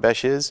know what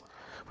Aurebesh is?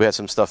 We had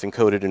some stuff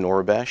encoded in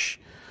Aurebesh.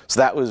 So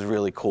that was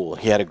really cool.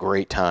 He had a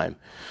great time.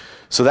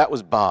 So that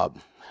was Bob.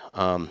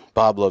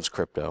 Bob loves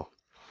crypto.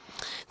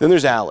 Then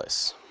there's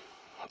Alice.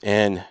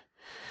 And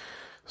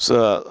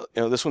so,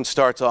 this one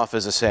starts off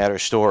as a sadder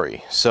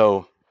story.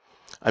 So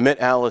I met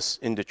Alice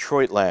in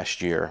Detroit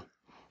last year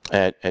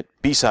at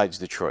BSides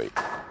Detroit.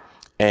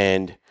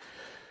 And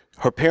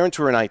her parents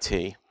were in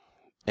IT,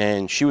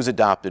 and she was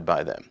adopted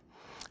by them.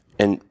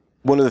 And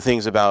one of the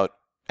things about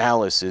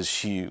Alice is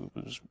she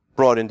was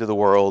brought into the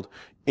world,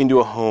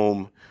 into a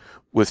home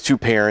with 2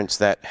 parents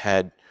that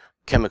had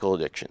chemical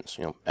addictions,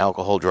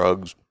 alcohol,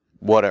 drugs,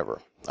 whatever.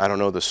 I don't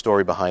know the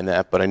story behind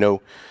that, but I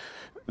know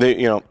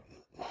it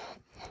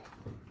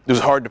was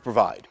hard to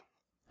provide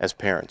as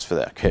parents for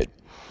that kid.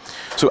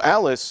 So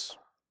Alice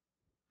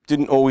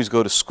didn't always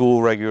go to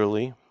school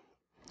regularly,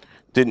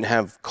 didn't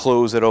have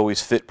clothes that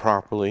always fit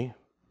properly,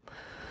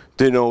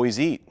 didn't always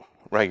eat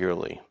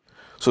regularly.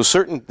 So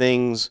certain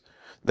things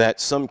that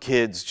some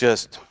kids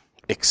just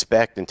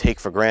expect and take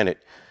for granted,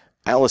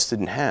 Alice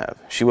didn't have.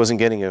 She wasn't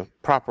getting a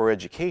proper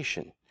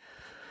education.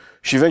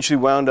 She eventually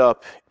wound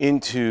up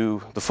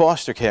into the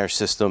foster care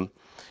system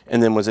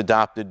and then was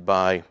adopted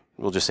by,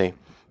 we'll just say,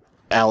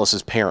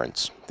 Alice's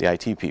parents, the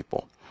IT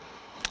people.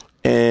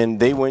 And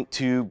they went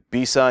to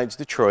BSides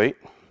Detroit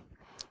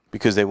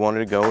because they wanted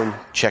to go and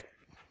check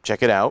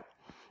it out.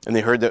 And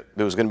they heard that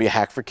there was going to be a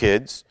hack for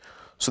kids.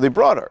 So they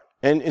brought her.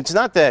 And it's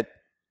not that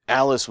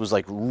Alice was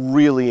like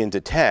really into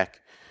tech,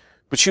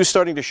 but she was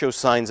starting to show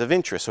signs of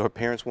interest. So her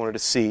parents wanted to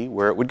see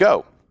where it would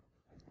go.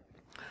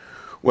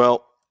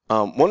 Well,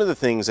 one of the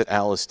things that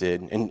Alice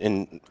did,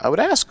 and I would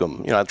ask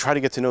them, I'd try to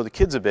get to know the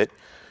kids a bit.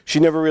 She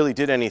never really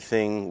did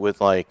anything with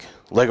like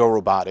Lego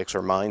Robotics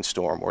or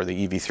Mindstorm or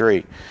the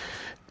EV3.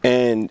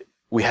 And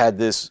we had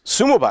this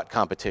sumo bot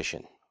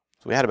competition.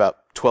 So we had about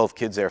 12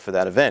 kids there for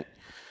that event.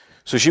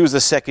 So she was the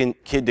second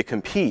kid to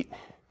compete.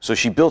 So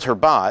she built her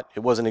bot. It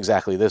wasn't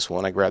exactly this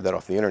one. I grabbed that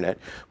off the internet.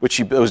 But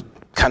it was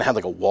kind of had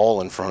like a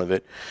wall in front of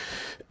it.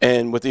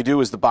 And what they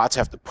do is the bots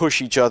have to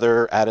push each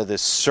other out of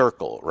this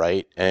circle,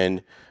 right?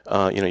 And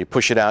you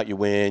push it out, you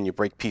win. You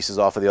break pieces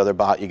off of the other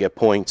bot, you get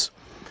points.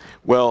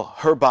 Well,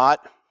 her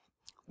bot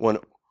won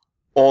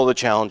all the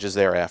challenges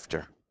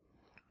thereafter.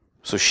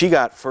 So she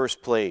got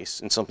first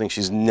place in something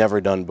she's never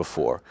done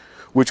before,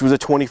 which was a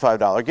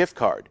 $25 gift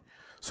card.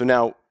 So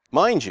now,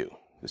 mind you,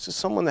 this is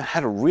someone that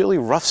had a really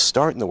rough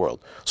start in the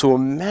world. So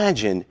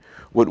imagine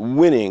what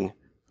winning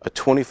a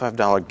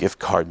 $25 gift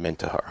card meant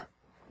to her.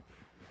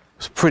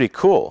 It's pretty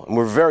cool, and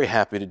we're very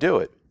happy to do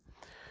it.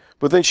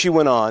 But then she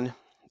went on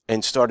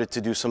and started to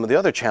do some of the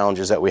other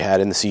challenges that we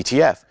had in the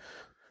CTF.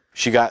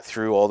 She got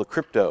through all the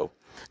crypto.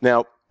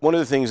 Now, one of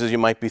the things is you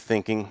might be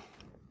thinking,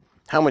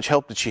 how much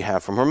help did she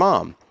have from her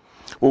mom?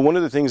 Well, one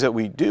of the things that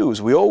we do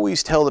is we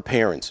always tell the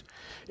parents,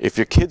 if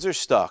your kids are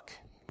stuck,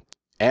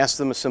 ask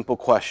them a simple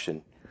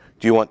question.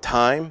 Do you want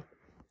time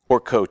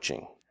or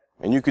coaching?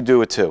 And you could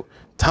do it too.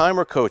 Time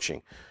or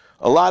coaching.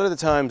 A lot of the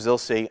times they'll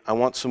say, I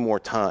want some more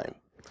time.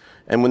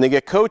 And when they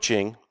get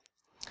coaching,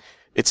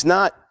 it's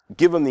not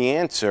give them the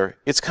answer,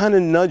 it's kind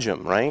of nudge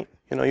them, right?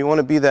 You want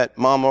to be that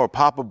mama or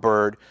papa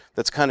bird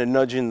that's kind of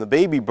nudging the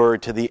baby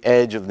bird to the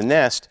edge of the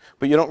nest,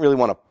 but you don't really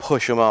want to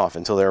push them off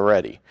until they're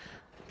ready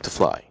to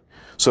fly.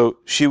 So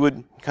she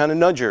would kind of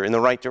nudge her in the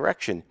right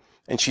direction,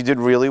 and she did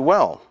really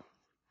well.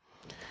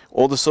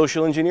 All the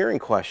social engineering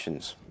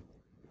questions,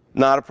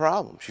 not a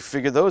problem. She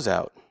figured those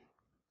out.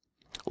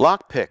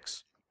 Lock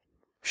picks,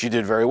 she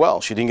did very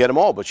well. She didn't get them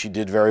all, but she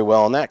did very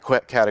well in that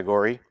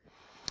category.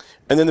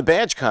 And then the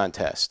badge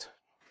contest.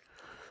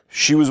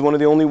 She was one of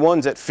the only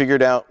ones that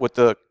figured out what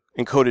the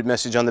encoded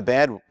message on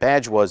the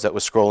badge was that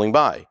was scrolling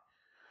by.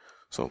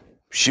 So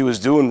she was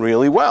doing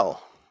really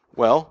well.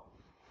 Well,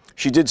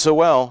 she did so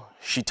well,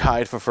 she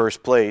tied for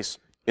first place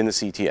in the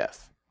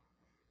CTF.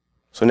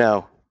 So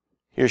now,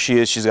 here she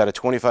is. She's got a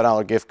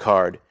 $25 gift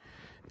card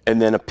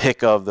and then a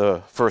pick of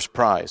the first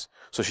prize.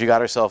 So she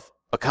got herself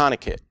a Khanna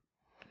kit,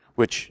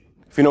 which,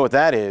 if you know what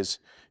that is,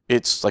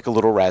 it's like a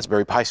little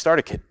Raspberry Pi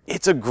starter kit.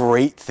 It's a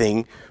great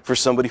thing for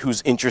somebody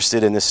who's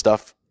interested in this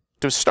stuff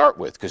to start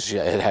with, because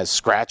it has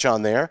Scratch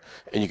on there,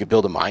 and you can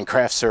build a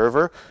Minecraft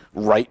server,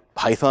 write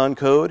Python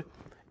code.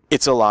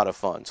 It's a lot of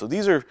fun. So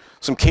these are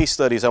some case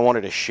studies I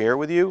wanted to share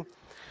with you,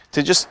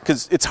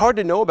 because it's hard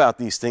to know about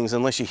these things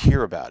unless you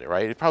hear about it,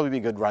 right? It'd probably be a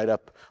good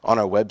write-up on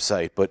our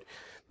website, but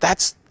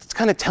that's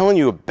kind of telling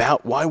you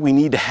about why we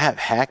need to have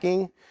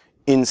hacking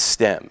in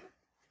STEM.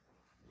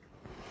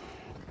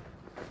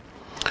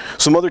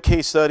 Some other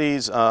case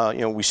studies,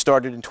 we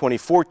started in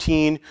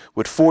 2014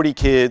 with 40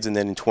 kids, and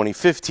then in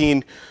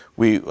 2015,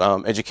 we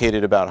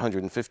educated about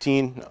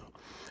 115.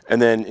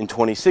 And then in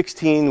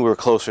 2016, we were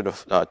closer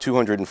to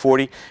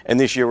 240. And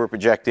this year, we're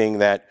projecting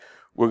that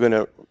we're going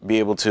to be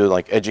able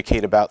to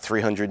educate about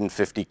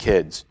 350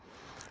 kids,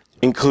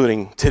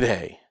 including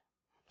today.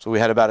 So we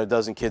had about a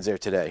dozen kids there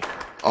today.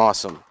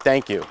 Awesome.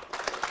 Thank you.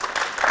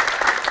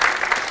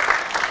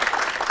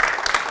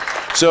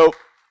 So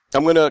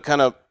I'm going to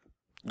kind of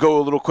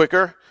go a little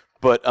quicker,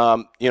 but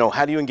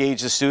how do you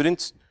engage the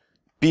students?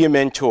 Be a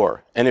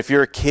mentor. And if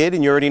you're a kid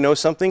and you already know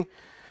something,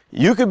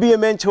 you could be a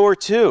mentor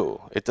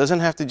too. It doesn't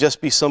have to just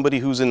be somebody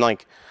who's in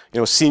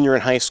senior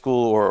in high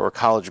school or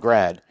college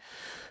grad.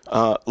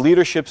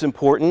 Leadership's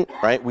important,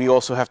 right? We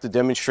also have to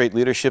demonstrate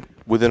leadership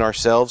within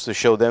ourselves to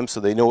show them so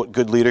they know what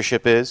good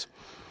leadership is.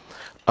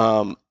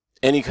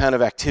 Any kind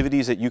of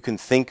activities that you can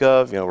think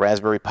of,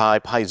 Raspberry Pi,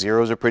 Pi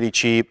Zeros are pretty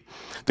cheap.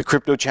 The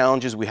crypto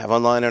challenges we have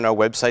online on our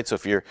website, so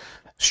if you're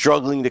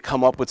struggling to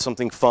come up with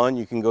something fun,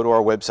 you can go to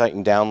our website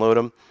and download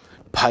them.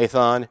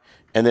 Python,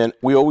 and then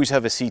we always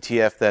have a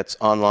CTF that's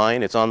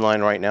online. It's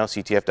online right now,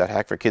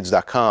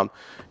 ctf.hackforkids.com.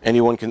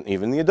 Anyone can,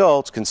 even the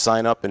adults, can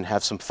sign up and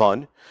have some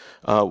fun.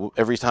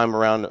 Every time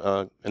around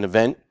an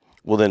event,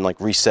 we'll then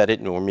reset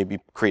it or maybe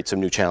create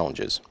some new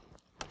challenges.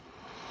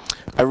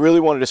 I really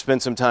wanted to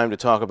spend some time to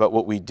talk about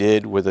what we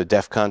did with a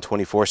DEF CON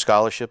 24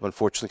 scholarship.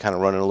 Unfortunately, kind of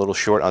running a little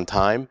short on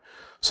time.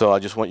 So I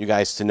just want you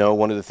guys to know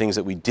one of the things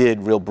that we did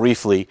real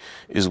briefly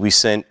is we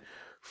sent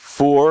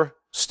 4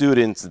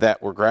 students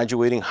that were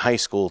graduating high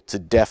school to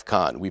DEF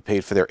CON. We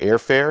paid for their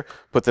airfare,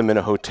 put them in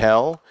a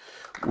hotel.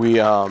 We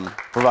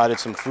provided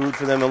some food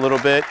for them a little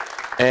bit.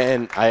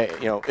 And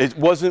it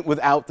wasn't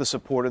without the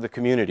support of the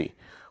community.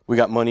 We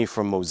got money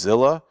from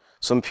Mozilla.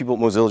 Some people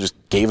at Mozilla just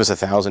gave us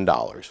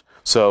 $1,000.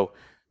 So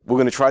We're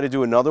going to try to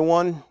do another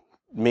one.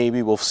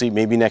 Maybe we'll see.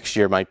 Maybe next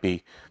year might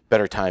be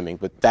better timing.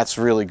 But that's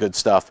really good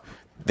stuff.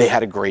 They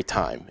had a great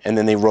time. And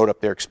then they wrote up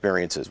their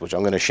experiences, which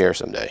I'm going to share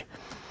someday.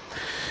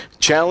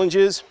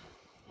 Challenges,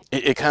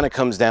 it kind of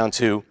comes down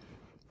to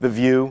the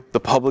view. The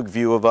public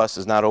view of us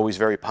is not always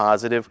very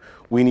positive.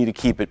 We need to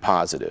keep it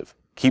positive.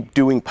 Keep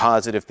doing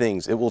positive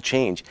things. It will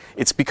change.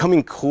 It's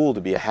becoming cool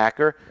to be a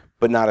hacker,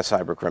 but not a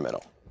cyber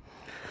criminal.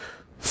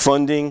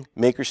 Funding,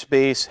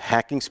 makerspace,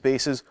 hacking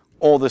spaces,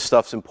 all this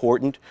stuff's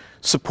important.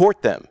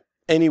 Support them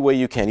any way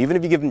you can. Even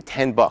if you give them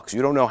 $10,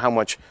 you don't know how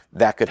much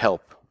that could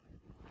help.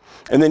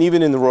 And then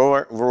even in the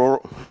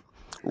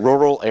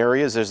rural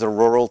areas, there's the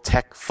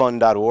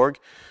ruraltechfund.org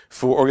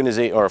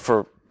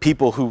for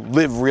people who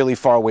live really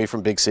far away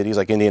from big cities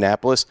like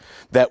Indianapolis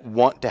that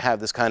want to have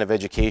this kind of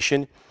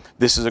education.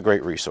 This is a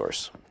great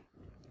resource.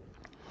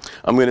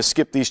 I'm going to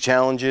skip these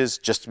challenges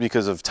just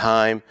because of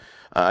time.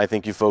 I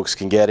think you folks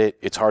can get it.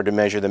 It's hard to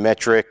measure the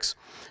metrics.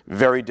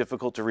 Very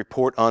difficult to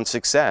report on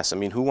success. I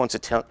mean, who wants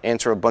to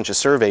answer a bunch of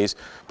surveys,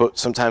 but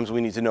sometimes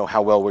we need to know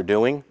how well we're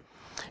doing.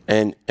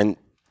 And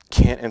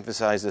can't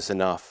emphasize this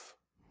enough.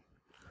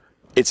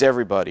 It's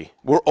everybody.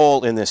 We're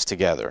all in this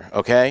together,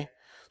 okay?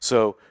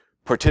 So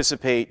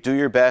participate, do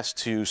your best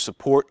to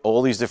support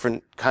all these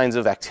different kinds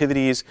of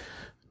activities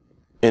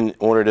in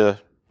order to,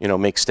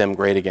 make STEM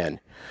great again.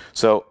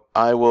 So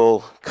I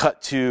will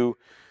cut to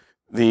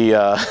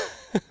the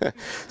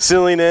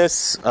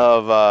silliness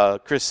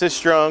of Chris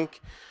Sistrunk,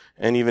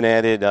 and even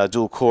added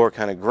dual core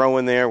kind of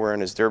growing there,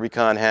 wearing his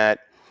DerbyCon hat.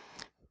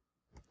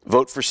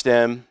 Vote for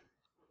STEM.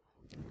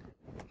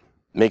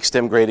 Make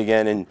STEM great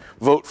again, and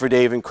vote for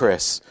Dave and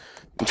Chris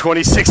in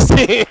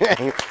 2016.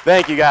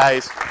 Thank you,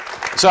 guys.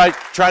 So I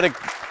try to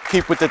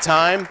keep with the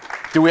time.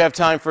 Do we have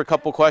time for a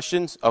couple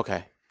questions?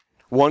 Okay.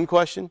 One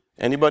question?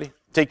 Anybody?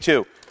 Take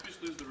two.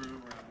 Just lose the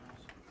room around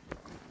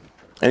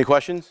this. Any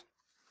questions?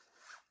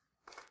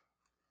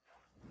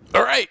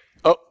 All right.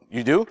 Oh,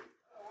 you do? What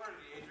are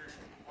the age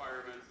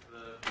requirements,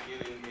 the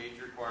beginning age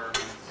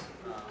requirements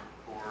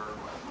for,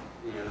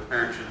 the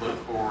parent should look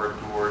forward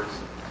towards?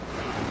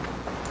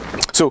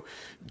 So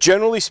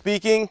generally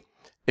speaking,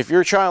 if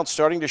your child's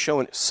starting to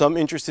show some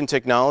interest in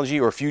technology,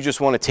 or if you just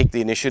want to take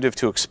the initiative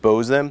to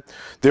expose them,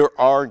 there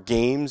are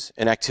games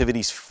and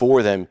activities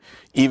for them,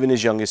 even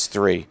as young as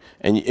 3.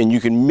 And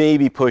you can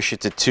maybe push it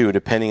to 2,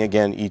 depending,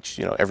 again,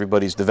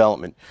 everybody's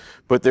development.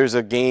 But there's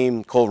a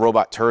game called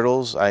Robot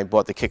Turtles. I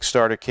bought the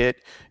Kickstarter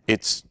kit.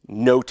 It's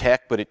no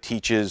tech, but it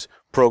teaches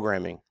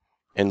programming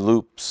and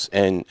loops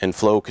and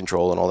flow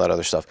control and all that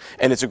other stuff.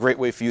 And it's a great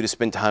way for you to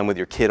spend time with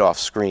your kid off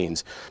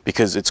screens,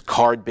 because it's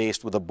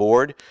card-based with a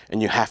board,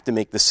 and you have to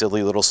make the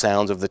silly little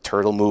sounds of the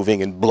turtle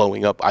moving and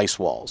blowing up ice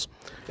walls.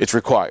 It's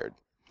required.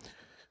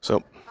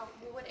 So,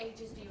 what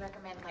ages do you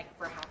recommend,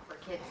 for Hack for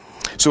Kids?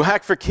 So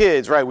Hack for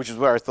Kids, right, which is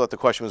where I thought the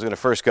question was going to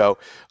first go,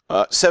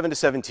 7 to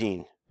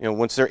 17.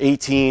 Once they're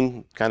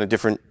 18, kind of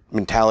different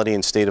mentality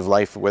and state of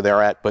life where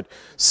they're at. But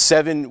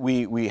 7,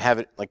 we have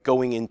it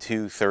going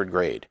into 3rd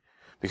grade.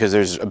 Because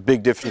there's a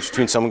big difference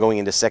between someone going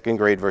into 2nd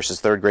grade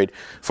versus 3rd grade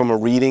from a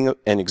reading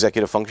and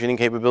executive functioning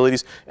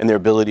capabilities and their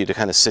ability to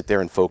kind of sit there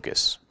and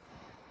focus.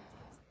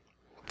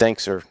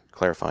 Thanks for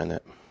clarifying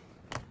that.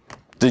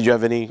 Did you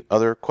have any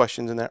other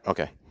questions in there?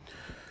 Okay.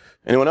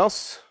 Anyone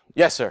else?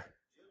 Yes, sir.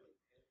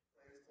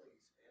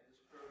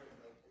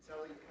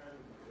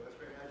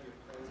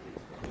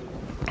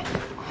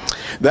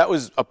 That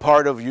was a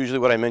part of usually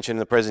what I mentioned in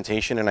the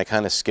presentation, and I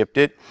kind of skipped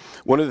it.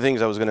 One of the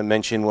things I was going to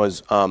mention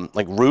was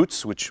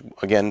Roots, which,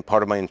 again,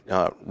 part of my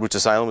Roots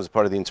Asylum was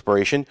part of the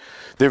inspiration.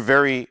 They're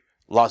very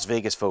Las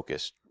Vegas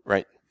focused,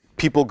 right?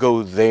 People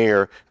go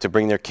there to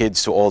bring their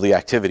kids to all the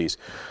activities.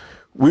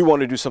 We want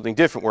to do something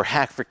different where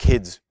Hack for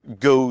Kids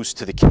goes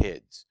to the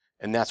kids,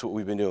 and that's what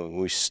we've been doing.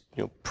 We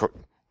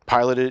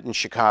piloted it in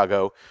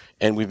Chicago,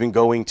 and we've been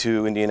going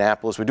to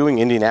Indianapolis. We're doing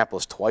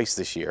Indianapolis twice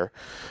this year.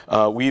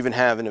 We even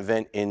have an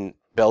event in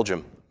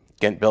Belgium,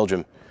 Ghent,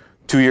 Belgium,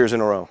 2 years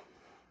in a row.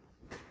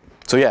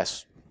 So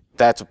yes,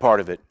 that's a part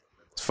of it.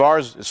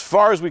 As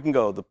far as we can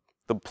go,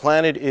 the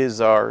planet is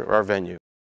our venue.